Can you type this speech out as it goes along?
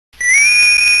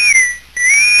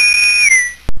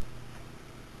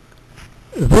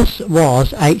This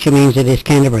was HMNZS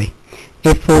Canterbury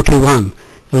F421,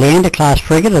 a Leander-class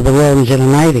frigate of the Royal New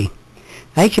Zealand Navy.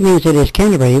 HMNZS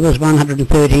Canterbury was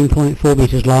 113.4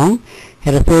 metres long,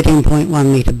 had a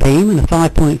 13.1 metre beam and a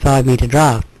 5.5 metre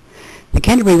draft. The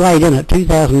Canterbury weighed in at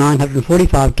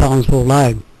 2,945 tonnes full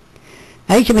load.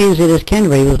 HMNZS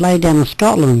Canterbury was laid down in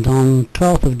Scotland on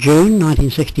 12th of June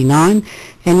 1969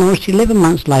 and launched 11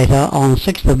 months later on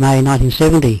 6th of May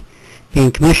 1970, being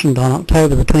commissioned on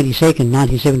October the 22nd,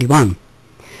 1971.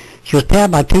 She was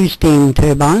powered by 2 steam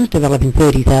turbines developing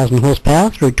 30,000 horsepower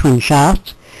through twin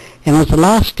shafts and was the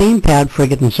last steam-powered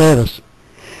frigate in service.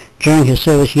 During her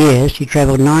service years she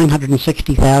travelled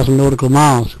 960,000 nautical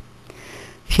miles.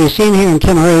 She is seen here in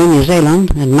Timaru, New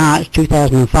Zealand in March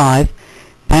 2005,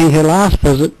 paying her last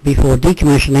visit before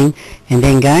decommissioning and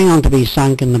then going on to be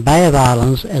sunk in the Bay of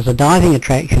Islands as a diving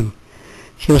attraction.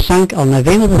 She was sunk on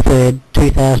November the 3rd,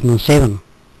 2007.